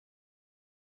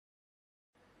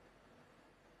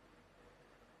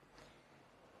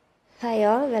Hi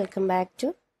all, welcome back to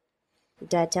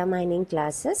data mining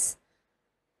classes.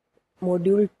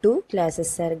 Module 2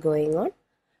 classes are going on.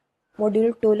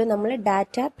 Module 2 ൽ നമ്മൾ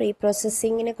data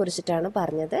പ്രീപ്രോസസ്സിങ്ങിനെ കുറിച്ചിട്ടാണ്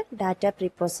പറഞ്ഞത്. Data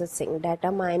preprocessing, data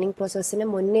mining പ്രോസസ്സിന്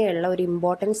മുന്നേ ഉള്ള ഒരു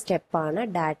ഇമ്പോർട്ടൻറ്റ് സ്റ്റെപ്പാണ്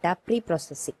ഡാറ്റ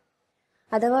പ്രീപ്രോസസ്സിംഗ്.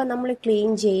 അഥവാ നമ്മൾ ക്ലീൻ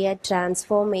ചെയ്യുക,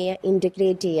 ട്രാൻസ്ഫോം ചെയ്യുക,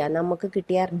 ഇൻറ്റഗ്രേറ്റ് ചെയ്യുക, നമുക്ക്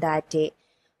കിട്ടിയ ഡാറ്റയെ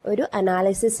ഒരു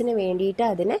അനാലിസിസിന് വേണ്ടിയിട്ട്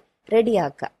അതിനെ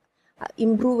റെഡിയാക്കുക,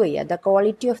 ഇംപ്രൂവ് ചെയ്യുക. The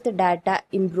quality of the data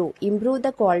improve the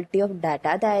quality of data,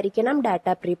 അതായിരിക്കണം ഡാറ്റ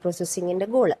പ്രീ പ്രോസസ്സിങ്ങിന്റെ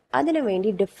ഗോൾ. അതിനു വേണ്ടി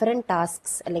ഡിഫറെന്റ്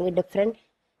ടാസ്ക്സ് അല്ലെങ്കിൽ ഡിഫറെന്റ്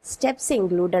സ്റ്റെപ്സ്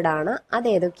ഇൻക്ലൂഡഡ് ആണ്. അത്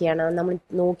ഏതൊക്കെയാണ് നമ്മൾ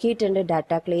നോക്കിയിട്ടുണ്ട്.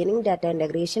 Data cleaning, data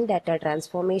integration, data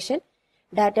transformation,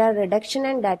 data reduction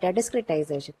and data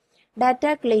discretisation. Data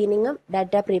ക്ലീനിങ്ങും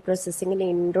ഡാറ്റ പ്രീ പ്രോസസ്സിങ്ങിന്റെ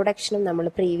ഇൻട്രൊഡക്ഷനും നമ്മൾ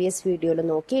പ്രീവിയസ് വീഡിയോയിൽ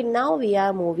നോക്കി. Now we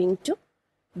are moving to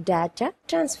data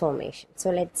transformation. So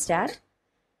let start.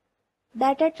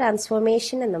 Data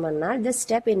transformation എന്ന് പറഞ്ഞാൽ the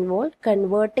step involved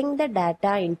converting the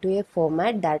data into a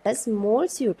format that is more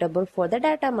suitable for the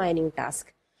data mining task.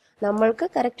 നമ്മൾക്ക്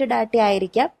correct data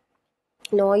ആയിരിക്കാം,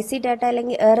 noisy data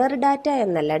അല്ലെങ്കിൽ error data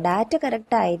എന്നല്ല, data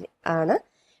correct ആണ്,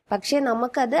 പക്ഷേ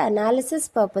നമുക്കത്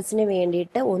analysis പർപ്പസിന്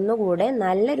വേണ്ടിയിട്ട് ഒന്നുകൂടെ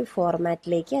നല്ലൊരു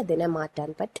ഫോർമാറ്റിലേക്ക് അതിനെ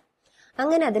മാറ്റാൻ പറ്റും.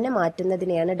 അങ്ങനെ അതിനെ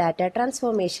മാറ്റുന്നതിനെയാണ് ഡാറ്റ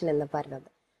ട്രാൻസ്ഫോർമേഷൻ എന്ന് പറയുന്നത്.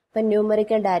 ഇപ്പം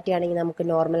ന്യൂമറിക്കൽ ഡാറ്റ ആണെങ്കിൽ നമുക്ക്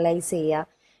നോർമലൈസ് ചെയ്യാം,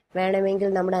 വേണമെങ്കിൽ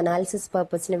നമ്മുടെ അനാലിസിസ്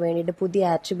പർപ്പസിന് വേണ്ടിയിട്ട് പുതിയ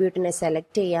ആട്രിബ്യൂട്ടിനെ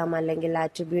സെലക്ട് ചെയ്യാം, അല്ലെങ്കിൽ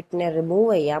ആട്രിബ്യൂട്ടിനെ റിമൂവ്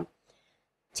ചെയ്യാം,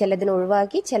 ചിലതിനെ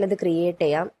ഒഴിവാക്കി ചിലത് ക്രിയേറ്റ്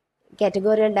ചെയ്യാം.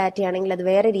 കാറ്റഗോറിയൽ ഡാറ്റ ആണെങ്കിൽ അത്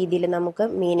വേറെ രീതിയിൽ നമുക്ക്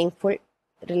മീനിങ് ഫുൾ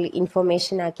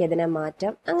ഇൻഫർമേഷൻ ആക്കി അതിനെ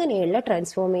മാറ്റാം. അങ്ങനെയുള്ള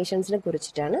ട്രാൻസ്ഫോർമേഷൻസിനെ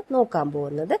കുറിച്ചിട്ടാണ് നോക്കാൻ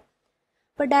പോകുന്നത്.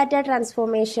 അപ്പോൾ ഡാറ്റ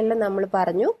ട്രാൻസ്ഫോർമേഷനിൽ നമ്മൾ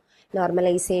പറഞ്ഞു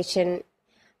നോർമലൈസേഷൻ,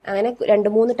 അങ്ങനെ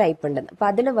 2-3 ടൈപ്പ് ഉണ്ട്. അപ്പം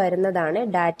അതിൽ വരുന്നതാണ്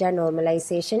data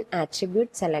normalisation,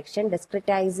 attribute selection,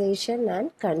 discretisation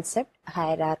and concept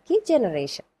hierarchy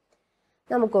generation.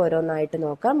 നമുക്ക് ഓരോന്നായിട്ട്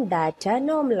നോക്കാം. Data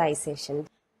normalisation.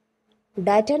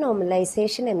 ഡാറ്റ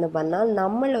നോർമലൈസേഷൻ എന്ന് പറഞ്ഞാൽ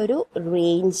നമ്മൾ ഒരു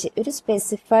റേഞ്ച്, ഒരു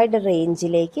സ്പെസിഫൈഡ്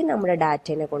റേഞ്ചിലേക്ക് നമ്മുടെ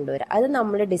ഡാറ്റയെ കൊണ്ടുവരിക. അത്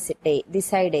നമ്മൾ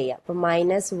ഡിസൈഡ് ചെയ്യുക. അപ്പം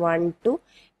 -1 to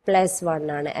 +1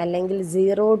 ആണ്, അല്ലെങ്കിൽ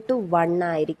 0 to 1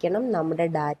 ആയിരിക്കണം നമ്മുടെ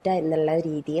ഡാറ്റ എന്നുള്ള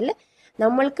രീതിയിൽ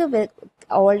നമ്മൾക്ക്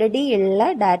ഓൾറെഡി ഉള്ള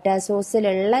ഡാറ്റാ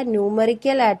സോഴ്സിലുള്ള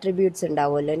ന്യൂമറിക്കൽ ആട്രിബ്യൂട്ട്സ്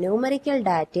ഉണ്ടാവുമല്ലോ, ന്യൂമറിക്കൽ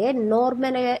ഡാറ്റയെ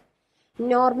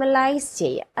നോർമലൈസ്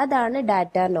ചെയ്യുക. അതാണ്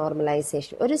ഡാറ്റ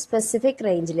നോർമലൈസേഷൻ. ഒരു സ്പെസിഫിക്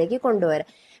റേഞ്ചിലേക്ക് കൊണ്ടുവരിക.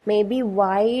 മേ ബി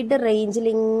വൈഡ് റേഞ്ചിൽ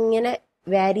ഇങ്ങനെ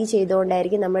വാരി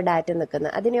ചെയ്തുകൊണ്ടായിരിക്കും നമ്മൾ ഡാറ്റ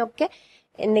നിൽക്കുന്നത്. അതിനെയൊക്കെ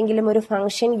എന്തെങ്കിലും ഒരു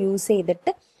ഫംഗ്ഷൻ യൂസ്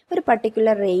ചെയ്തിട്ട് ഒരു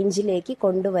പർട്ടിക്കുലർ റേഞ്ചിലേക്ക്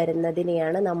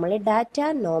കൊണ്ടുവരുന്നതിനെയാണ് നമ്മൾ ഡാറ്റ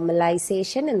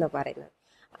നോർമലൈസേഷൻ എന്ന് പറയുന്നത്.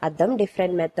 അതും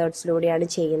ഡിഫറെൻറ്റ് മെത്തേഡ്സിലൂടെയാണ്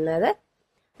ചെയ്യുന്നത്.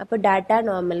 അപ്പോൾ ഡാറ്റ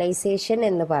നോർമലൈസേഷൻ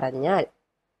എന്ന് പറഞ്ഞാൽ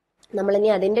നമ്മളിനി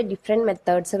അതിൻ്റെ ഡിഫറെൻറ്റ്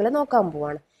മെത്തേഡ്സുകൾ നോക്കാൻ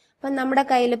പോവാണ്. അപ്പം നമ്മുടെ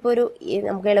കയ്യിലിപ്പോൾ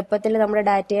നമുക്ക് എളുപ്പത്തിൽ നമ്മുടെ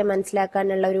ഡാറ്റയെ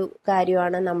മനസ്സിലാക്കാനുള്ള ഒരു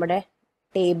കാര്യമാണ് നമ്മുടെ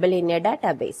ടേബിൾ ഇൻ എ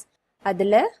ഡാറ്റാബേസ്.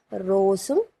 അതിൽ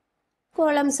റോസും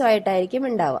കോളംസും ആയിട്ടായിരിക്കും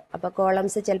ഉണ്ടാവുക. അപ്പോൾ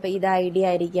കോളംസ് ചിലപ്പോൾ ഇത് ഐ ഡി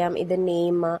ആയിരിക്കാം, ഇത്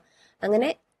നെയിം,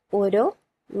 അങ്ങനെ ഓരോ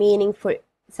meaning full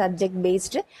subject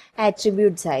based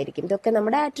attributes ആയിരിക്കും. ഇതൊക്കെ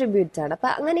നമ്മുടെ ആട്രിബ്യൂട്ട്സ് ആണ്. അപ്പൊ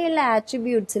അങ്ങനെയുള്ള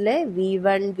ആട്രിബ്യൂട്ട്സിൽ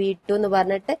V1 V2 എന്ന്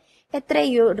പറഞ്ഞിട്ട് എത്ര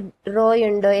റോ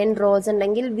ഉണ്ടോ, n റോസ്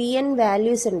ഉണ്ടെങ്കിൽ Vn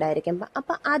വാല്യൂസ് ഉണ്ടായിരിക്കും.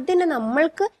 അപ്പൊ അതിന്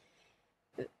നമ്മൾക്ക്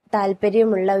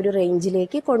താല്പര്യമുള്ള ഒരു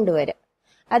റേഞ്ചിലേക്ക് കൊണ്ടുവരും.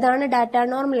 അതാണ് ഡാറ്റ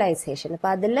നോർമലൈസേഷൻ. അപ്പൊ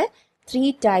അതിൽ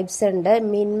 3 ടൈപ്സ് ഉണ്ട്: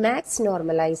 മിൻ max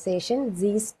normalisation,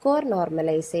 Z-സ്കോർ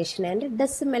normalisation and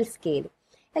decimal scale.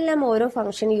 എല്ലാം ഓരോ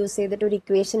ഫംഗ്ഷൻ യൂസ് ചെയ്തിട്ട് ഒരു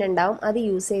ഇക്വേഷൻ ഉണ്ടാവും, അത്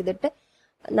യൂസ് ചെയ്തിട്ട്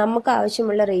നമുക്ക്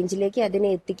ആവശ്യമുള്ള റേഞ്ചിലേക്ക് അതിനെ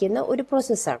എത്തിക്കുന്ന ഒരു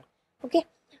പ്രോസസ്സാണ്. ഓക്കെ,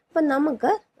 അപ്പം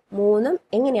നമുക്ക് മൂന്നും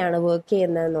എങ്ങനെയാണ് വർക്ക്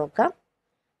ചെയ്യുന്നത് നോക്കാം.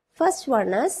 ഫസ്റ്റ് വൺ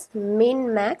ഈസ് മിൻ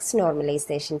മാക്സ്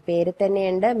നോർമലൈസേഷൻ. പേര്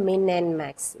തന്നെയുണ്ട്, മിൻ ആൻഡ്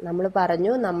മാക്സ്. നമ്മൾ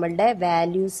പറഞ്ഞു നമ്മളുടെ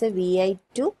വാല്യൂസ് Vi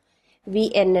to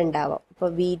Vn ഉണ്ടാവാം.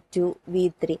 ഇപ്പോൾ V2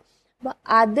 V3. അപ്പോൾ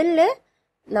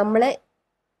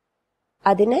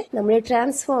അതിനെ നമ്മൾ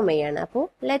ട്രാൻസ്ഫോം ചെയ്യാണ്. അപ്പോൾ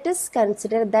let us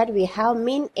consider that we have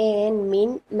മിൻ എ ആൻഡ്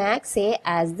മിൻ max A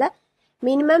as the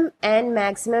minimum and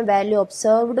maximum value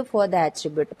observed for the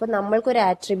attribute. ഇപ്പൊ നമ്മൾക്കൊരു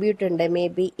ആട്രിബ്യൂട്ട് ഉണ്ട്, മേ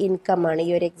ബി ഇൻകം ആണ്. ഈ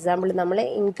ഒരു എക്സാമ്പിൾ നമ്മൾ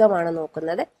ഇൻകം ആണ്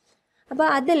നോക്കുന്നത്. അപ്പൊ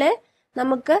അതിൽ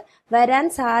നമുക്ക് വരാൻ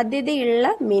സാധ്യതയുള്ള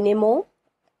മിനിമവും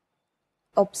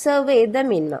ഒബ്സർവ് ചെയ്ത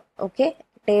മിനിമം, ഓക്കെ,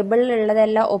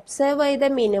 ടേബിളിലുള്ളതെല്ലാം ഒബ്സർവ് ചെയ്ത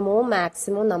മിനിമവും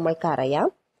മാക്സിമവും നമ്മൾക്കറിയാം.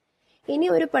 ഇനി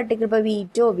ഒരു പർട്ടിക്കുലർ ഇപ്പോൾ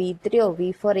V2 V3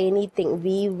 V4 anything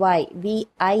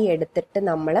VI എടുത്തിട്ട്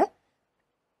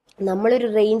നമ്മളൊരു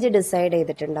റേഞ്ച് ഡിസൈഡ്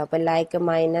ചെയ്തിട്ടുണ്ടാവും. അപ്പോൾ ലൈക്ക്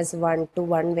 -1 to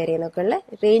 1 വരെ എന്നൊക്കെയുള്ള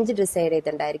റേഞ്ച് ഡിസൈഡ്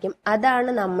ചെയ്തിട്ടുണ്ടായിരിക്കും.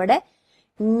 അതാണ് നമ്മുടെ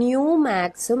ന്യൂ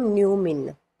മാക്സും ന്യൂ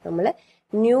മിന്നും. നമ്മൾ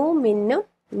ന്യൂ മിന്നും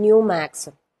ന്യൂ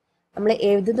മാക്സും നമ്മൾ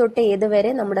ഏത് തൊട്ട് ഏത്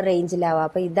വരെ നമ്മുടെ റേഞ്ചിലാവാം.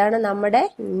 അപ്പോൾ ഇതാണ് നമ്മുടെ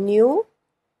ന്യൂ.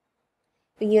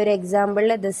 ഈ ഒരു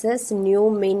എക്സാമ്പിളിൽ ദിസ് ഇസ് ന്യൂ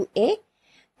മിൻ A,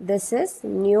 this is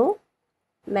new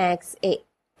max A.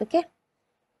 Okay,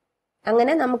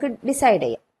 അങ്ങനെ നമുക്ക് ഡിസൈഡ്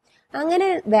ചെയ്യാം. അങ്ങനെ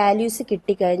വാല്യൂസ്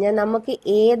കിട്ടിക്കഴിഞ്ഞാൽ നമുക്ക്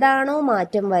ഏതാണോ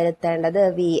മാറ്റം വരുത്തേണ്ടത്,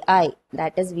 V I,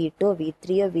 that is V2, V3,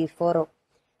 V4,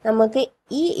 നമുക്ക്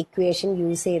ഈ ഇക്വേഷൻ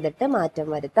യൂസ് ചെയ്തിട്ട് മാറ്റം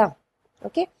വരുത്താം.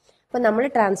 ഓക്കെ, അപ്പൊ നമ്മൾ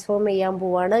ട്രാൻസ്ഫോം ചെയ്യാൻ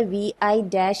പോവാണ്. V I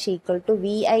dash equal to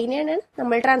V ഐനെയാണ്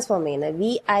നമ്മൾ ട്രാൻസ്ഫോം ചെയ്യുന്നത്.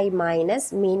 V I minus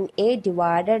mean A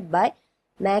divided by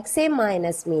max A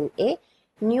minus mean A,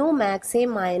 new max A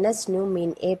minus new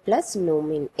mean A plus new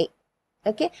mean A.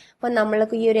 Okay, അപ്പൊ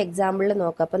നമ്മൾക്ക് ഈ ഒരു എക്സാമ്പിളിൽ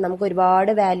നോക്കാം. അപ്പൊ നമുക്ക്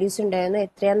ഒരുപാട് വാല്യൂസ് ഉണ്ടായിരുന്നു,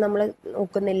 എത്രയാന്ന് നമ്മൾ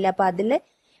നോക്കുന്നില്ല. അപ്പൊ അതിൽ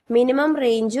മിനിമം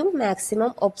റേഞ്ചും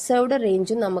മാക്സിമം ഒബ്സർവ്ഡ്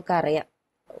റേഞ്ചും നമുക്കറിയാം.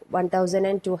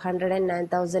 1200 and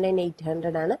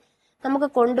 9800 ആണ്. നമുക്ക്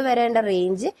കൊണ്ടുവരേണ്ട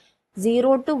റേഞ്ച്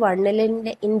 0 to 1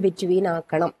 ഇൻ ബിറ്റ്വീൻ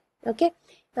ആക്കണം. ഓക്കെ,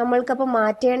 നമ്മൾക്കപ്പോൾ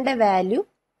മാറ്റേണ്ട വാല്യൂ,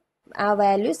 ആ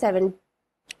വാല്യൂ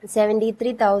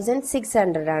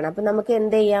 73,600 ആണ്. അപ്പൊ നമുക്ക്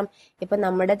എന്ത് ചെയ്യാം, ഇപ്പൊ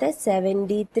നമ്മുടേത്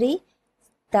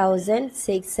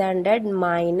 73,600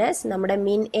 മൈനസ് നമ്മുടെ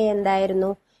മീൻ എ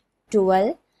എന്തായിരുന്നു,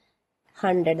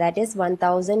 1200, ദാറ്റ് ഈസ്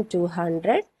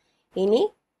 1200. ഇനി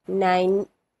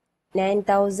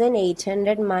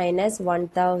 9,800 മൈനസ്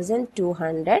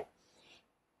 1,200,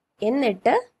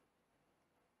 എന്നിട്ട്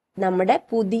നമ്മുടെ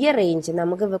പുതിയ റേഞ്ച്,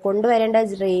 നമുക്ക് കൊണ്ടുവരേണ്ട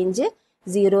റേഞ്ച്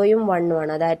 0യും 1ഉം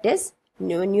ആണ്. That is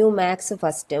new max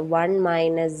first 1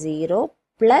 minus 0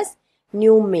 plus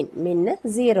new മിന്ന്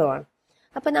 0 ആണ്.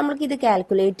 അപ്പൊ നമ്മൾക്ക് ഇത്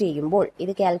കാൽക്കുലേറ്റ് ചെയ്യുമ്പോൾ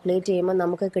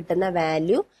നമുക്ക് കിട്ടുന്ന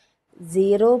വാല്യൂ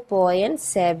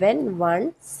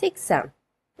 0.716 ആണ്.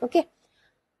 ഓക്കെ,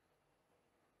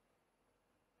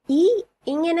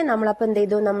 ഇങ്ങനെ നമ്മളപ്പോൾ എന്ത്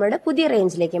ചെയ്തു, നമ്മുടെ പുതിയ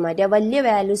റേഞ്ചിലേക്ക് മാറ്റി. വലിയ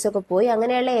വാല്യൂസ് ഒക്കെ പോയി.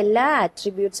 അങ്ങനെയുള്ള എല്ലാ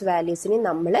ആട്രിബ്യൂട്ട്സ് വാല്യൂസിനെയും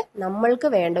നമ്മൾക്ക്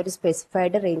വേണ്ട ഒരു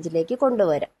സ്പെസിഫൈഡ് റേഞ്ചിലേക്ക്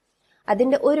കൊണ്ടുവരാം.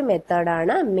 അതിന്റെ ഒരു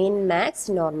മെത്തേഡാണ് മിൻ മാക്സ്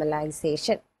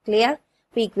നോർമലൈസേഷൻ. ക്ലിയർ?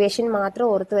 അപ്പൊ ഇക്വേഷൻ മാത്രം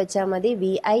ഓർത്ത് വെച്ചാൽ മതി.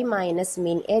 വി ഐ മൈനസ്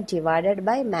മിൻ A divided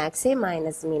by max A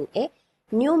minus മിൻ A,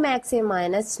 new max A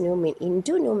minus new മിൻ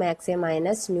into new max A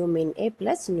minus new മിൻ എ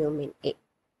പ്ലസ് ന്യൂ മിൻ എ.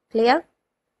 ക്ലിയർ?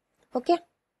 ഓക്കെ,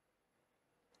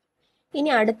 ഇനി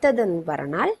അടുത്തതെന്ന്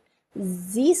പറഞ്ഞാൽ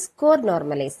സി സ്കോർ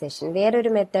നോർമലൈസേഷൻ. വേറൊരു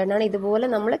മെത്തേഡാണ്. ഇതുപോലെ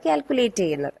നമ്മൾ കാൽക്കുലേറ്റ്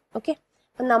ചെയ്യുന്നത്. ഓക്കെ,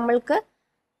 അപ്പൊ നമ്മൾക്ക്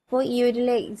ഇപ്പോൾ ഈ ഒരു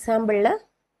എക്സാമ്പിളില്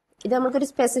ഇത് നമുക്കൊരു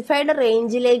സ്പെസിഫൈഡ്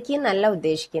റേഞ്ചിലേക്ക് നല്ല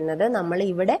ഉദ്ദേശിക്കുന്നത്.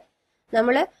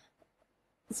 നമ്മൾ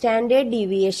സ്റ്റാൻഡേർഡ്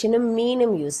ഡീവിയേഷനും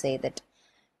മീനും യൂസ് ചെയ്തിട്ട്,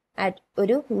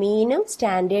 ഒരു മീനും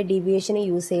സ്റ്റാൻഡേർഡ് ഡീവിയേഷനും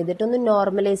യൂസ് ചെയ്തിട്ട് ഒന്ന്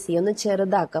നോർമലൈസ് ചെയ്യുക, ഒന്ന്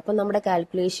ചെറുതാക്കുക. അപ്പൊ നമ്മുടെ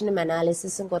കാൽക്കുലേഷനും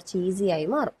അനാലിസിസും കുറച്ച് ഈസി ആയി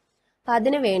മാറും. അപ്പൊ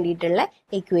അതിന് വേണ്ടിയിട്ടുള്ള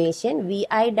equation V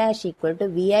I dash equal to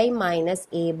V I minus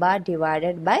A bar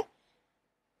divided by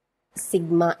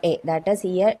sigma A. That is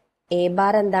here A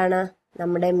bar എന്താണ്,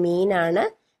 നമ്മുടെ മീൻ ആണ്.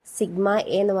 സിഗ്മ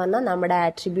എ എന്ന് പറഞ്ഞാൽ നമ്മുടെ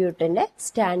ആട്രിബ്യൂട്ടിന്റെ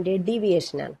സ്റ്റാൻഡേർഡ്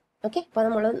ഡീവിയേഷൻ ആണ്. ഓക്കെ, അപ്പൊ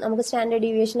നമുക്ക് സ്റ്റാൻഡേർഡ്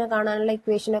ഡീവിയേഷനെ കാണാനുള്ള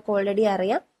ഇക്വേഷനൊക്കെ ഓൾറെഡി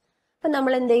അറിയാം. അപ്പൊ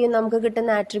നമ്മൾ എന്ത് ചെയ്യും, നമുക്ക്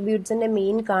കിട്ടുന്ന ആട്രിബ്യൂട്ട്സിന്റെ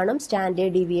മീൻ കാണും,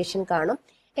 സ്റ്റാൻഡേർഡ് ഡീവിയേഷൻ കാണും.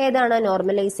 ഏതാണോ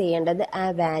നോർമലൈസ് ചെയ്യേണ്ടത് ആ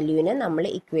വാല്യൂവിനെ നമ്മൾ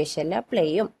ഇക്വേഷനിൽ അപ്ലൈ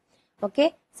ചെയ്യും. Okay,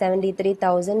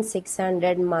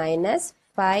 73,600 minus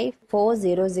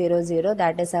 54000,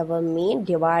 that is our mean,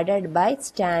 divided by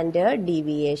standard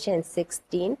deviation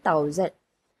 16,000.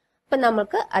 അപ്പൊ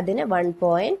നമുക്ക് അതിന്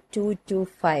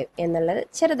 1.225 എന്നുള്ളത്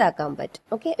ചെറുതാക്കാൻ പറ്റും.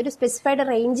 ഓക്കെ, ഒരു സ്പെസിഫൈഡ്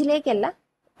റേഞ്ചിലേക്കല്ല,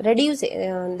 റെഡ്യൂസ്,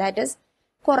 ദാറ്റ് ഈസ്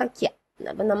കുറയ്ക്കുക.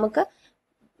 അപ്പൊ നമുക്ക്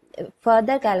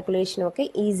ഫർദർ കാൽക്കുലേഷനും ഒക്കെ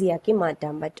ഈസി ആക്കി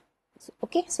മാറ്റാൻ പറ്റും.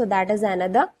 Okay, so that is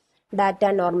another data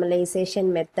normalization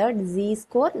method,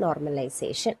 z-score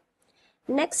normalization.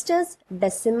 Next is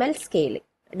decimal scaling.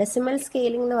 Decimal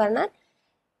scaling എന്ന് പറഞ്ഞാൽ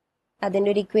അതിൻ്റെ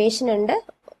ഒരു ഇക്വേഷൻ ഉണ്ട്,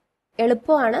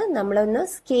 എളുപ്പമാണ്. നമ്മളൊന്ന്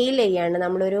സ്കെയിൽ ചെയ്യാണ്,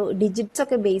 നമ്മളൊരു ഡിജിറ്റ്സ്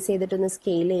ഒക്കെ ബേസ് ചെയ്തിട്ടൊന്ന്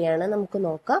സ്കെയിൽ ചെയ്യാണ്. നമുക്ക്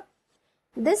നോക്കാം.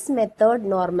 This method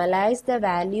normalize the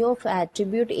value of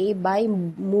attribute A by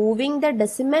moving the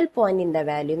decimal point in the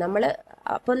value.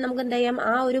 അപ്പം നമുക്ക് എന്താ ചെയ്യാം,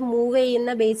 ആ ഒരു മൂവ്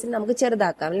ചെയ്യുന്ന ബേസിൽ നമുക്ക്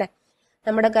ചെറുതാക്കാം അല്ലെ.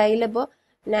 നമ്മുടെ കയ്യിലിപ്പോൾ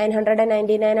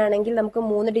 999 ആണെങ്കിൽ നമുക്ക്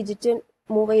 3 ഡിജിറ്റ്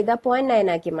മൂവ് ചെയ്താൽ 0.9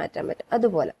 ആക്കി മാറ്റാൻ പറ്റും.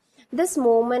 അതുപോലെ this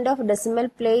movement of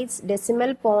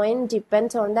decimal point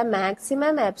depends on the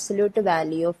maximum absolute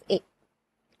value of A.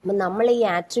 അപ്പം നമ്മൾ ഈ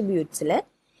ആട്രിബ്യൂട്ട്സിൽ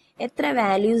എത്ര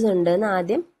വാല്യൂസ് ഉണ്ട് എന്ന്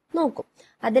ആദ്യം നോക്കും.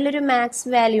 അതിലൊരു മാക്സ്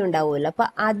വാല്യൂ ഉണ്ടാവുമല്ലോ. അപ്പൊ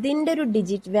അതിന്റെ ഒരു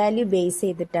ഡിജിറ്റ് വാല്യൂ ബേസ്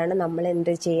ചെയ്തിട്ടാണ് നമ്മൾ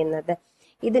എന്ത് ചെയ്യുന്നത്,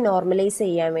 ഇത് നോർമലൈസ്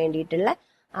ചെയ്യാൻ വേണ്ടിയിട്ടുള്ള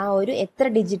ആ ഒരു എത്ര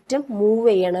ഡിജിറ്റ് മൂവ്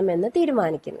ചെയ്യണം എന്ന്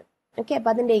തീരുമാനിക്കുന്നത്. ഓക്കെ, അപ്പൊ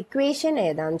അതിന്റെ ഇക്വേഷൻ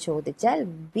ഏതാന്ന് ചോദിച്ചാൽ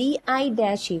V I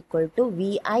dash equal to V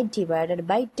I divided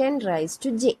by 10 raise to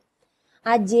J.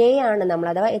 ആ ജെ ആണ് നമ്മൾ,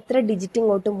 അഥവാ എത്ര ഡിജിറ്റ്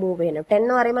ഇങ്ങോട്ട് മൂവ് ചെയ്യണം. 10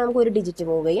 എന്ന് പറയുമ്പോൾ നമുക്ക് ഒരു ഡിജിറ്റ്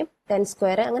മൂവ് ചെയ്യും, 10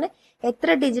 സ്ക്വയർ, അങ്ങനെ എത്ര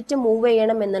ഡിജിറ്റ് മൂവ്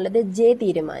ചെയ്യണം എന്നുള്ളത് ജെ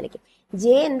തീരുമാനിക്കും.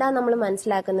 ജെ എന്താ നമ്മൾ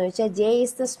മനസ്സിലാക്കുന്നത് വെച്ചാൽ J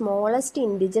is the smallest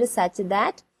integer such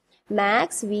that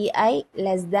max V I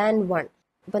less than 1.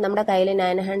 ഇപ്പോൾ നമ്മുടെ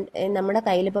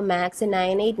കയ്യിൽ ഇപ്പോൾ മാത്സ്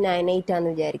 9898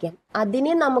 ആണെന്ന് വിചാരിക്കാം.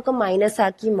 അതിനെ നമുക്ക് മൈനസ്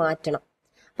ആക്കി മാറ്റണം.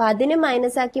 അപ്പം അതിനെ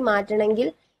മൈനസ് ആക്കി മാറ്റണമെങ്കിൽ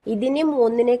ഇതിനെ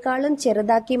 1നേക്കാളും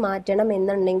ചെറുതാക്കി മാറ്റണം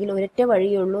എന്നുണ്ടെങ്കിൽ ഒരൊറ്റ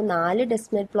വഴിയുള്ളൂ, 4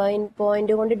 ഡെസിമൽ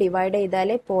പോയിന്റ് കൊണ്ട് ഡിവൈഡ്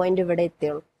ചെയ്താലേ പോയിന്റ് ഇവിടെ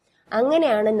എത്തുള്ളൂ.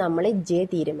 അങ്ങനെയാണ് നമ്മൾ ജെ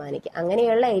തീരുമാനിക്കുക.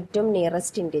 അങ്ങനെയുള്ള ഏറ്റവും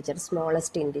nearest integer,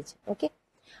 smallest integer. Okay,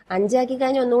 5 ആക്കി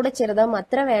കഴിഞ്ഞാൽ ഒന്നുകൂടെ ചെറുതാവും,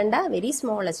 അത്ര വേണ്ട, വെരി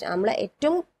സ്മോളസ്റ്റ്. നമ്മൾ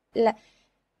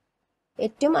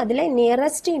ഏറ്റവും അതിലെ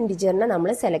നിയറസ്റ്റ് ഇൻറ്റിജറിനെ നമ്മൾ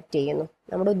സെലക്ട് ചെയ്യുന്നു.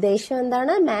 നമ്മുടെ ഉദ്ദേശം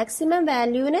എന്താണ്? മാക്സിമം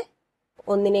വാല്യൂവിനെ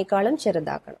 1നേക്കാളും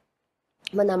ചെറുതാക്കണം.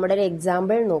 അപ്പോൾ നമ്മുടെ ഒരു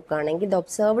എക്സാമ്പിൾ നോക്കുകയാണെങ്കിൽ, the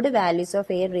observed values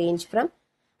of A range from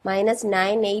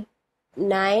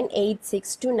 -986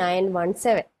 to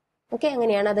 917. Okay,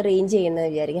 അങ്ങനെയാണ് അത് റേഞ്ച് ചെയ്യുന്നത്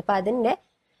വിചാരിക്കുക. അപ്പം അതിൻ്റെ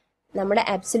നമ്മുടെ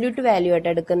അബ്സല്യൂട്ട് വാല്യൂ ആയിട്ട്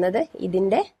എടുക്കുന്നത്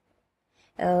ഇതിൻ്റെ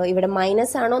ഇവിടെ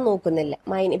മൈനസ് ആണോ നോക്കുന്നില്ല.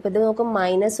 ഇപ്പം ഇത് നോക്കും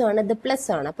മൈനസും ആണ്, ഇത് പ്ലസ്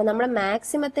ആണ്. അപ്പം നമ്മുടെ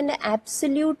മാക്സിമത്തിന്റെ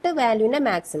അബ്സല്യൂട്ട് വാല്യൂവിന്റെ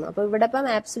മാക്സിമം. അപ്പോൾ ഇവിടെ ഇപ്പം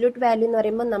അബ്സല്യൂട്ട് വാല്യൂ എന്ന്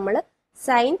പറയുമ്പോൾ നമ്മൾ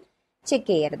സൈൻ ചെക്ക്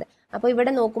ചെയ്യരുത്. അപ്പോൾ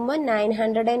ഇവിടെ നോക്കുമ്പോൾ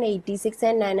 986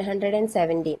 and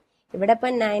 917. ഇവിടെ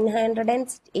ഇപ്പം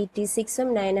 986ഉം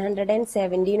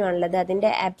 917ഉം ഉള്ളത് അതിന്റെ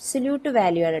അബ്സല്യൂട്ട്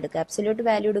വാല്യൂ ആണ് എടുക്കുക. അബ്സല്യൂട്ട്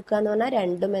വാല്യൂ എടുക്കുക എന്ന് പറഞ്ഞാൽ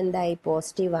രണ്ടും എന്തായി?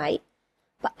 പോസിറ്റീവായി.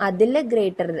 അപ്പം അതിൽ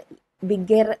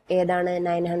ബിഗർ ഏതാണ്?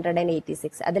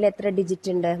 986. അതിൽ എത്ര ഡിജിറ്റ്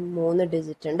ഉണ്ട്? 3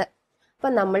 ഡിജിറ്റ് ഉണ്ട്.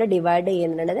 അപ്പം നമ്മൾ ഡിവൈഡ്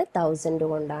ചെയ്യുന്നത് 1000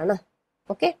 കൊണ്ടാണ്.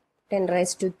 ഓക്കെ,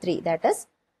 10⁻³ ദാറ്റ് ഈസ്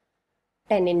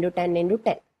 10 × 10 ×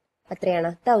 10 എത്രയാണ്?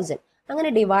 1000. അങ്ങനെ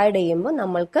ഡിവൈഡ് ചെയ്യുമ്പോൾ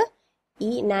നമ്മൾക്ക്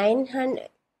ഈ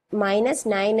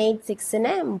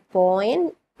 -986നെ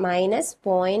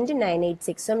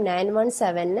 -0.986ഉം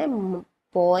 917നെ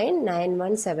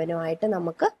 0.917ഉം ആയിട്ട്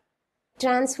നമുക്ക്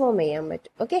ട്രാൻസ്ഫോം ചെയ്യാൻ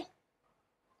പറ്റും. ഓക്കെ,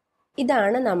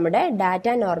 ഇതാണ് നമ്മുടെ data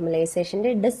നോർമലൈസേഷന്റെ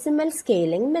decimal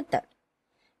scaling method.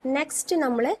 Next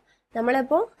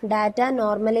നമ്മളിപ്പോൾ ഡാറ്റ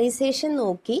നോർമലൈസേഷൻ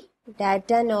നോക്കി.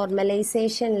 ഡാറ്റ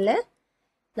നോർമലൈസേഷനിൽ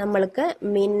നമ്മൾക്ക്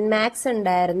മിൻ മാക്സ്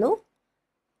ഉണ്ടായിരുന്നു,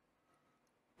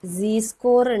 സി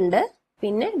സ്കോർ ഉണ്ട്,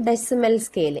 പിന്നെ ഡെസിമൽ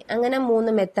സ്കെയിൽ. അങ്ങനെ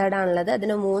 3 മെത്തേഡാണുള്ളത്.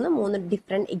 അതിന് മൂന്ന്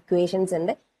ഡിഫറെന്റ് ഇക്വേഷൻസ്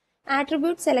ഉണ്ട്.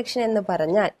 ആട്രിബ്യൂട്ട് സെലക്ഷൻ എന്ന്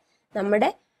പറഞ്ഞാൽ നമ്മുടെ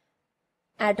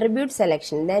attribute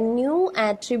selection. The new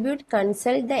attribute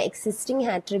consult the existing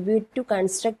attribute to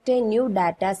construct a new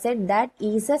data set that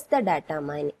eases the data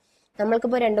mining.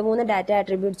 നമ്മൾക്കിപ്പോൾ 2-3 ഡാറ്റ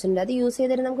ആട്രിബ്യൂട്ട്സ് ഉണ്ട്. അത് യൂസ്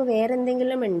ചെയ്തിട്ട് നമുക്ക് വേറെ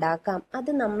എന്തെങ്കിലും ഉണ്ടാക്കാം. അത്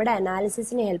നമ്മുടെ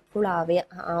അനാലിസിസിന് ഹെൽപ്ഫുൾ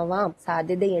ആവാം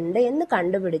സാധ്യതയുണ്ട് എന്ന്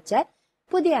കണ്ടുപിടിച്ചാൽ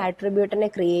പുതിയ ആട്രിബ്യൂട്ടിനെ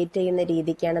ക്രിയേറ്റ് ചെയ്യുന്ന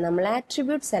രീതിക്കാണ് നമ്മൾ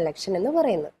ആട്രിബ്യൂട്ട് സെലക്ഷൻ എന്ന്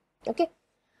പറയുന്നത്. ഓക്കെ,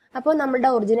 അപ്പോൾ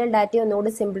നമ്മുടെ ഒറിജിനൽ ഡാറ്റ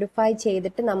ഒന്നുകൂടി സിംപ്ലിഫൈ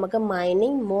ചെയ്തിട്ട് നമുക്ക്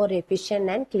mining more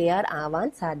efficient and clear ആവാൻ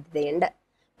സാധ്യതയുണ്ട്.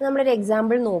 നമ്മളൊരു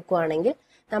എക്സാമ്പിൾ നോക്കുകയാണെങ്കിൽ,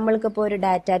 നമ്മൾക്കിപ്പോൾ ഒരു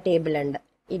ഡാറ്റ ടേബിൾ ഉണ്ട്.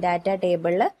 ഈ ഡാറ്റ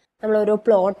ടേബിളിൽ നമ്മൾ ഓരോ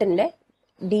പ്ലോട്ടിന്റെ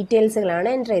ഡീറ്റെയിൽസുകളാണ്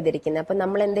എൻ്റർ ചെയ്തിരിക്കുന്നത്. അപ്പം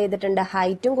നമ്മൾ എന്ത് ചെയ്തിട്ടുണ്ട്?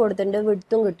 ഹൈറ്റും കൊടുത്തിട്ടുണ്ട്,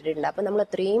 വിഡ്ത്തും കിട്ടിയിട്ടുണ്ട്. അപ്പം നമ്മൾ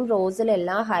അത്രയും റോസിൽ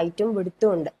എല്ലാ ഹൈറ്റും വിഡ്ത്തും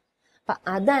ഉണ്ട്. അപ്പം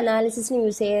അത് അനാലിസിസിന്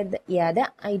യൂസ് ചെയ്യാതെ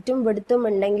ഹൈറ്റും വിഡ്ത്തും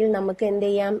ഉണ്ടെങ്കിൽ നമുക്ക് എന്ത്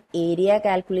ചെയ്യാം? ഏരിയ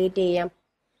കാൽക്കുലേറ്റ് ചെയ്യാം,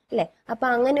 അല്ലേ? അപ്പം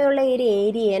അങ്ങനെയുള്ള ഒരു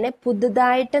ഏരിയനെ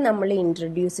പുതുതായിട്ട് നമ്മൾ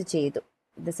ഇൻട്രൊഡ്യൂസ് ചെയ്തു.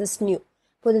 This is new.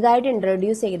 പുതുതായിട്ട്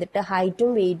ഇൻട്രൊഡ്യൂസ് ചെയ്തിട്ട് ഹൈറ്റും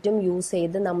വെയിറ്റും യൂസ്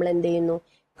ചെയ്ത് നമ്മൾ എന്ത് ചെയ്യുന്നു?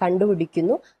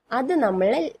 കണ്ടുപിടിക്കുന്നു. അത്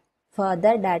നമ്മൾ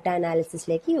ഫർദർ ഡാറ്റ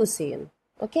അനാലിസിസിലേക്ക് യൂസ് ചെയ്യുന്നു.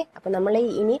 ഓക്കെ, അപ്പൊ നമ്മൾ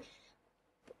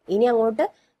ഇനി അങ്ങോട്ട്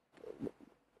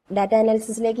ഡാറ്റ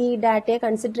അനാലിസിസിലേക്ക് ഈ ഡാറ്റയെ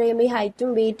കൺസിഡർ ചെയ്യുമ്പോൾ ഈ ഹൈറ്റും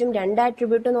വെയിറ്റും 2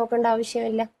 ആട്രിബ്യൂട്ട് നോക്കേണ്ട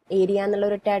ആവശ്യമില്ല. ഏരിയ എന്നുള്ള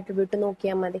ഒരൊറ്റ ആട്രിബ്യൂട്ട്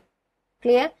നോക്കിയാൽ മതി.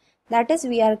 Clear? That is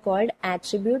V are called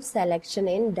attribute selection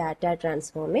in data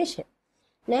transformation.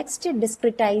 Next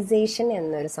discretisation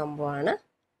എന്നൊരു സംഭവമാണ്.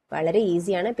 വളരെ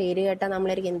ഈസിയാണ്. പേര് കേട്ടാൽ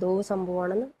നമ്മളായിരിക്കും എന്തോ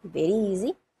സംഭവമാണെന്ന്. Very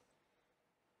easy.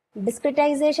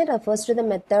 Discretization refers to the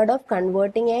method of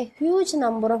converting a huge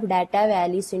number of data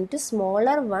values into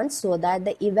smaller ones so that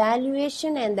the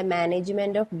evaluation and the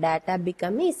management of data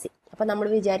become easy. അപ്പോൾ നമ്മൾ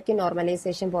വിചാരിക്കും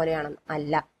നോർമലൈസേഷൻ പോലെയാണെന്ന്.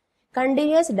 അല്ല,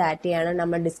 കണ്ടിന്യൂസ് ഡാറ്റയാണ്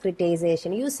നമ്മൾ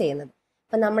discretisation use ചെയ്യുന്നത്.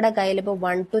 അപ്പം നമ്മുടെ കയ്യിൽ ഇപ്പോൾ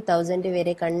 1 to 1000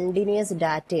 വരെ കണ്ടിന്യൂസ്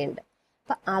ഡാറ്റയുണ്ട്.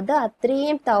 അപ്പം അത്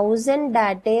അത്രയും 1000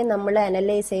 ഡാറ്റയെ നമ്മൾ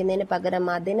അനലൈസ് ചെയ്യുന്നതിന് പകരം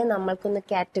അതിനെ നമ്മൾക്കൊന്ന്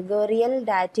കാറ്റഗോറിയൽ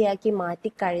ഡാറ്റയാക്കി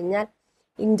മാറ്റിക്കഴിഞ്ഞാൽ,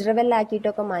 interval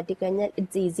ആക്കിയിട്ടൊക്കെ മാറ്റിക്കഴിഞ്ഞാൽ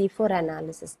it's easy for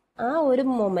analysis. ആ ഒരു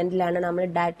മൊമെന്റിലാണ് നമ്മൾ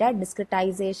ഡാറ്റ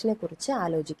ഡിസ്ക്രിറ്റൈസേഷനെ കുറിച്ച്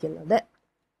ആലോചിക്കുന്നത്.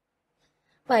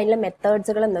 അപ്പൊ അതിലെ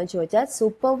മെത്തേഡ്സുകൾ എന്താണെന്ന് ചോദിച്ചാൽ,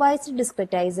 സൂപ്പർവൈസ്ഡ്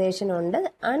ഡിസ്ക്രിറ്റൈസേഷൻ ഉണ്ട്,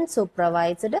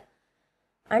 അൺസൂപ്പർവൈസ്ഡ്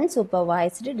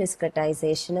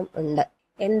ഡിസ്ക്രിറ്റൈസേഷനും ഉണ്ട്.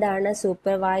 എന്താണ്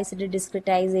supervised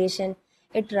discretisation?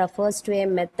 It refers to A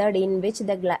method in which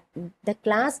the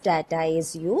class data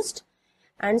is used.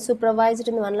 Unsupervised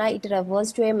എന്ന് പറഞ്ഞാൽ it refers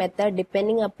to a method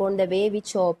depending upon the way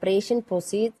which operation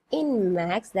proceeds in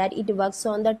max that it works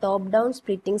on the top down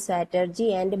splitting strategy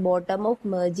and bottom up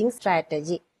merging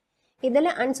strategy. ഇതിൽ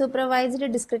unsupervised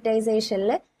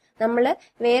ഡിസ്ക്രിറ്റൈസേഷനിൽ നമ്മൾ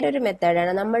വേറൊരു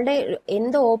മെത്തേഡാണ്. നമ്മളുടെ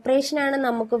എന്ത് ഓപ്പറേഷനാണ്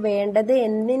നമുക്ക് വേണ്ടത്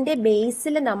എന്നതിന്റെ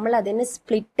ബേസിൽ നമ്മൾ അതിനെ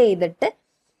സ്പ്ലിറ്റ് ചെയ്തിട്ട്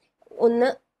ഒന്ന്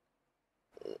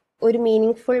ഒരു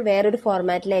മീനിങ് വേറൊരു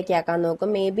ഫോർമാറ്റിലേക്ക് ആക്കാൻ നോക്കും.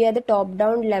 മേ ബി അത് ടോപ്പ്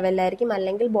ഡൗൺ ലെവലായിരിക്കും,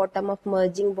 അല്ലെങ്കിൽ ബോട്ടം ഓഫ്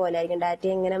മെർജിങ് പോലെ ആയിരിക്കും. ഡാറ്റ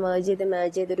എങ്ങനെ മേർജ്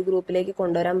ചെയ്ത് ഒരു ഗ്രൂപ്പിലേക്ക്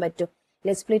കൊണ്ടുവരാൻ പറ്റും,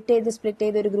 അല്ലെങ്കിൽ സ്പ്ലിറ്റ്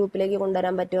ചെയ്ത് ഒരു ഗ്രൂപ്പിലേക്ക്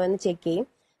കൊണ്ടുവരാൻ പറ്റുമോ എന്ന് ചെക്ക് ചെയ്യും.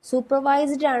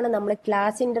 സൂപ്പർവൈസ്ഡ് ആണ് നമ്മൾ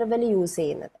ക്ലാസ് ഇന്റർവെൽ യൂസ്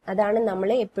ചെയ്യുന്നത്. അതാണ് നമ്മൾ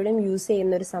എപ്പോഴും യൂസ്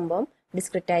ചെയ്യുന്ന ഒരു സംഭവം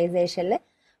ഡിസ്ക്രിറ്റൈസേഷനിൽ.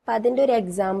 അപ്പൊ അതിന്റെ ഒരു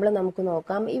എക്സാമ്പിൾ നമുക്ക്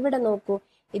നോക്കാം. ഇവിടെ നോക്കൂ,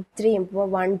 ഇത്രയും ഇപ്പോൾ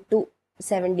 1 to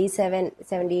 77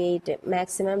 78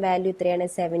 മാക്സിമം വാല്യൂ ഇത്രയാണ്,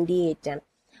 78 ആണ്.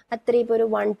 അത്രയും ഇപ്പോൾ ഒരു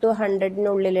 1 to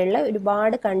 100-നുള്ളിലുള്ള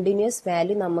ഒരുപാട് കണ്ടിന്യൂസ്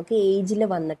വാല്യൂ നമുക്ക് ഏജിൽ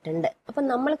വന്നിട്ടുണ്ട്. അപ്പൊ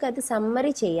നമ്മൾക്കത്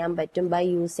സമ്മറി ചെയ്യാൻ പറ്റും ബൈ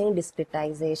യൂസിങ്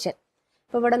ഡിസ്ക്രിറ്റൈസേഷൻ.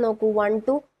 ഇപ്പൊ ഇവിടെ നോക്കൂ, 1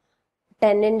 to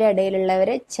 10-ന്റെ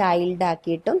ഇടയിലുള്ളവരെ ചൈൽഡ്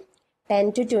ആക്കിയിട്ടും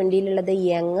 10 to 20-ലുള്ളത്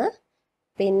യങ്,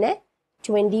 പിന്നെ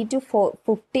 20 to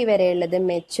 50 വരെയുള്ളത്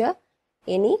മെച്വർ,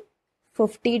 ഇനി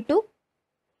 50 to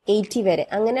 80 വരെ,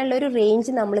 അങ്ങനെയുള്ള ഒരു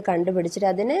റേഞ്ച് നമ്മൾ കണ്ടുപിടിച്ചിട്ട്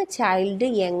അതിന് ചൈൽഡ്,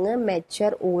 യങ്,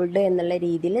 മെച്വർ, ഓൾഡ് എന്നുള്ള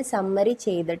രീതിയിൽ സമ്മറി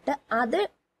ചെയ്തിട്ട് അത്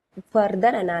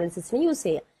ഫർദർ അനാലിസിസിന് യൂസ്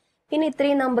ചെയ്യാം. പിന്നെ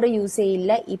ഇത്രയും നമ്പർ യൂസ്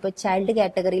ചെയ്യില്ല. ഇപ്പൊ ചൈൽഡ്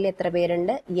കാറ്റഗറിയിൽ എത്ര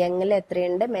പേരുണ്ട്, യങ്ങിൽ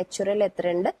എത്രയുണ്ട്, മെച്വറിൽ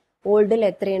എത്രയുണ്ട്, ഓൾഡിൽ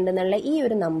എത്രയുണ്ട് എന്നുള്ള ഈ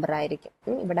ഒരു നമ്പർ ആയിരിക്കും.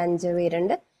 ഇവിടെ 5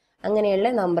 പേരുണ്ട്, അങ്ങനെയുള്ള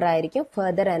നമ്പർ ആയിരിക്കും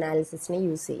ഫർദർ അനാലിസിസിന്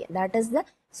യൂസ് ചെയ്യുക. That is the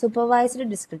supervised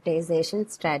discretisation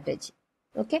strategy.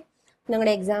 Okay,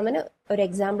 നിങ്ങളുടെ എക്സാമിന് ഒരു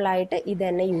എക്സാമ്പിൾ ആയിട്ട് ഇത്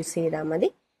തന്നെ യൂസ് ചെയ്താൽ മതി.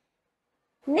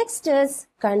 Next is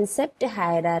concept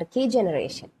hierarchy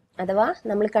generation. അഥവാ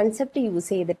നമ്മൾ കൺസെപ്റ്റ് യൂസ്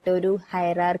ചെയ്തിട്ട് ഒരു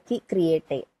ഹയറാർക്കി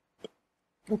ക്രിയേറ്റ് ചെയ്യും.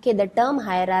 Okay, the term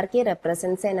hierarchy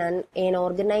represents an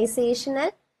organizational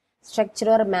structure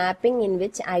or mapping in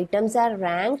which items are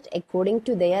ranked according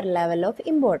to their level of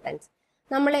importance.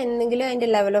 നമ്മൾ എന്തെങ്കിലും അതിന്റെ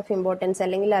ലെവൽ ഓഫ് ഇമ്പോർട്ടൻസ്,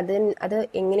 അല്ലെങ്കിൽ അത്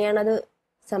എങ്ങനെയാണത്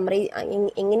സമ്മറി,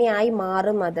 എങ്ങനെയായി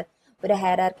മാറും അത് ഒരു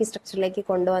ഹയറാർക്കി സ്ട്രക്ചറിലേക്ക്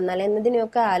കൊണ്ടുവന്നാൽ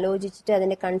എന്നതിനെയൊക്കെ ആലോചിച്ചിട്ട്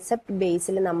അതിന്റെ കൺസെപ്റ്റ്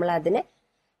ബേസിൽ നമ്മൾ അതിനെ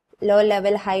ലോ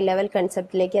ലെവൽ, ഹൈ ലെവൽ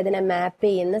കൺസെപ്റ്റിലേക്ക് അതിനെ മാപ്പ്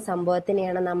ചെയ്യുന്ന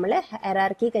സംഭവത്തിനെയാണ് നമ്മൾ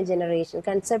hierarchy generation,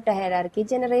 concept hierarchy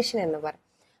generation എന്ന് പറയും.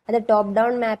 അത് ടോപ്പ്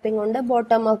ഡൗൺ മാപ്പിംഗ് ഉണ്ട്,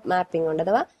 ബോട്ടം അപ്പ് മാപ്പിംഗ് ഉണ്ട്.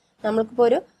 അഥവാ നമ്മൾക്കിപ്പോൾ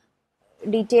ഒരു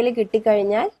ഡീറ്റെയിൽ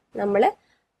കിട്ടിക്കഴിഞ്ഞാൽ നമ്മൾ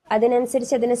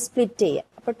അതിനനുസരിച്ച് അതിനെ സ്പ്ലിറ്റ് ചെയ്യുക.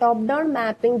 അപ്പോൾ top down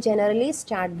mapping generally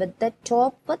start with the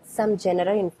top with some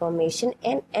general information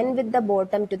and end with the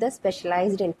bottom to the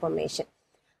specialised information.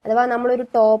 അഥവാ നമ്മളൊരു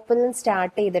ടോപ്പിൽ നിന്ന്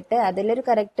സ്റ്റാർട്ട് ചെയ്തിട്ട് അതിലൊരു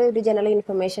കറക്റ്റ് ഒരു ജനറൽ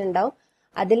ഇൻഫർമേഷൻ ഉണ്ടാവും,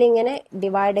 അതിലിങ്ങനെ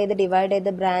ഡിവൈഡ്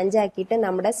ചെയ്ത് ബ്രാഞ്ച് ആക്കിയിട്ട്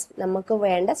നമുക്ക്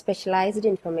വേണ്ട സ്പെഷ്യലൈസ്ഡ്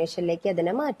ഇൻഫർമേഷനിലേക്ക്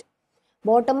അതിനെ മാറ്റും.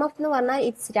 ബോട്ടം അപ്പ് എന്ന് പറഞ്ഞാൽ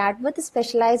it start with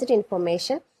specialised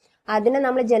information, അതിനെ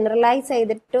നമ്മൾ ജനറലൈസ്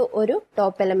ചെയ്തിട്ട് ഒരു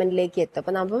ടോപ്പ് എലമെന്റിലേക്ക് എത്തും.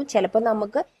 അപ്പൊ നമ്മൾ ചിലപ്പോൾ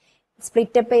നമുക്ക്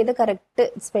സ്പ്ലിറ്റപ്പ് ചെയ്ത് കറക്റ്റ്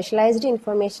സ്പെഷ്യലൈസ്ഡ്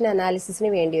ഇൻഫർമേഷൻ അനാലിസിസിന്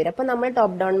വേണ്ടി വരും. അപ്പൊ നമ്മൾ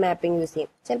ടോപ്പ് ഡൗൺ മാപ്പിംഗ് യൂസ് ചെയ്യും.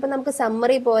 ചിലപ്പോൾ നമുക്ക്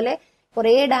സമ്മറി പോലെ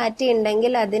കുറെ ഡാറ്റ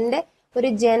ഉണ്ടെങ്കിൽ അതിന്റെ ഒരു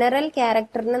ജനറൽ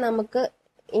ക്യാരക്ടറിനെ നമുക്ക്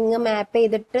ഇങ്ങ് മാപ്പ്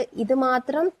ചെയ്തിട്ട് ഇത്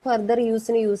മാത്രം ഫർദർ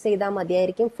യൂസ് ചെയ്താൽ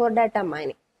മതിയായിരിക്കും ഫോർ ഡാറ്റ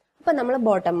മൈനിങ്. അപ്പൊ നമ്മൾ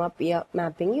ബോട്ടം അപ്പ്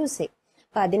മാപ്പിംഗ് യൂസ് ചെയ്യും.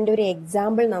 അപ്പൊ അതിന്റെ ഒരു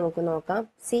എക്സാമ്പിൾ നമുക്ക് നോക്കാം.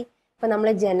 ഇപ്പൊ നമ്മൾ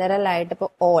ജനറൽ ആയിട്ട് ഇപ്പൊ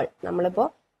നമ്മളിപ്പോ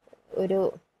ഒരു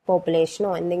പോപ്പുലേഷനോ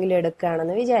എന്തെങ്കിലും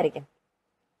എടുക്കുകയാണെന്ന് വിചാരിക്കാം,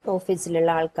 ഓഫീസിലുള്ള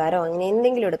ആൾക്കാരോ അങ്ങനെ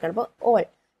എന്തെങ്കിലും എടുക്കണം. അപ്പോൾ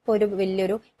ഇപ്പോൾ ഒരു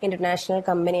വലിയൊരു ഇന്റർനാഷണൽ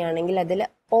കമ്പനി ആണെങ്കിൽ അതിൽ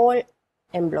ഓൾ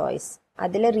എംപ്ലോയീസ്,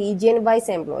 അതിൽ region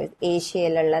vice employees,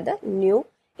 ഏഷ്യയിലുള്ളത്, new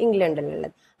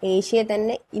ഇംഗ്ലണ്ടിലുള്ളത്, Asia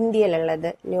തന്നെ ഇന്ത്യയിലുള്ളത്,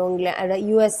 ന്യൂ ഇംഗ്ലണ്ട്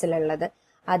US-ലുള്ളത്,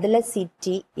 അതിലെ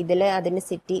സിറ്റി, അതിന്റെ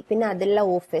സിറ്റി, പിന്നെ അതിലുള്ള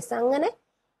ഓഫീസ്, അങ്ങനെ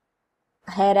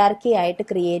ഹയറാർക്കി ആയിട്ട്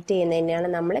ക്രിയേറ്റ് ചെയ്യുന്നതിനെയാണ്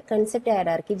നമ്മൾ കൺസെപ്റ്റ്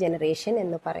ഹയറാർക്കി ജനറേഷൻ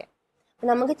എന്ന് പറയാം.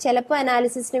 നമുക്ക് ചിലപ്പോൾ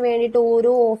അനാലിസിസിന് വേണ്ടിയിട്ട്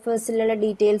ഓരോ ഓഫീസിലുള്ള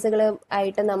ഡീറ്റെയിൽസുകൾ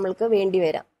ആയിട്ട് നമ്മൾക്ക് വേണ്ടി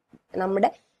വരാം.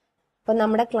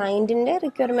 നമ്മുടെ ക്ലയന്റിന്റെ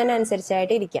റിക്വയർമെന്റ്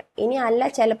അനുസരിച്ചായിട്ട് ഇരിക്കാം. ഇനി അല്ല,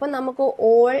 ചിലപ്പോൾ നമുക്ക്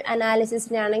ഓൾ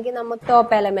അനാലിസിസിനാണെങ്കിൽ നമുക്ക്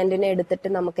ടോപ്പ് എലമെന്റിനെ എടുത്തിട്ട്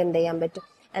നമുക്ക് എന്ത് ചെയ്യാൻ പറ്റും,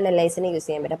 അനലൈസിന് യൂസ്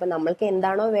ചെയ്യാൻ പറ്റും. അപ്പൊ നമ്മൾക്ക്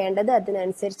എന്താണോ വേണ്ടത്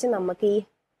അതിനനുസരിച്ച് നമുക്ക് ഈ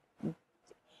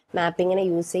മാപ്പിങ്ങിനെ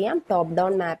യൂസ് ചെയ്യാം. Top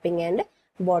down mapping and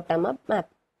bottom up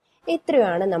mapping.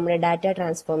 ഇത്രയാണ് നമ്മുടെ ഡാറ്റ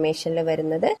ട്രാൻസ്ഫോർമേഷനിൽ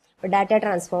വരുന്നത്. ഡാറ്റ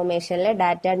ട്രാൻസ്ഫോർമേഷനിൽ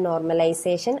ഡാറ്റ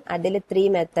നോർമലൈസേഷൻ, അതിൽ 3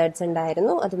 മെത്തേഡ്സ്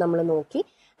ഉണ്ടായിരുന്നു, അത് നമ്മൾ നോക്കി.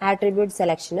 ആട്രിബ്യൂട്ട്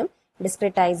സെലക്ഷനും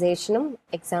ഡിസ്ക്രിറ്റൈസേഷനും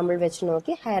എക്സാമ്പിൾ വെച്ച്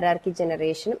നോക്കി. ഹയറാർക്കി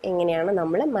ജനറേഷനും എങ്ങനെയാണ്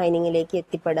നമ്മൾ മൈനിങ്ങിലേക്ക്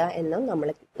എത്തിപ്പെടുക എന്നും നമ്മൾ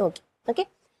നോക്കി. Okay,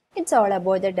 it's all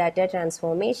about the data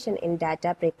transformation in data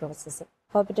പ്രീപ്രോസസിംഗ്.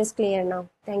 Hope it is clear now.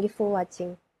 Thank you for watching.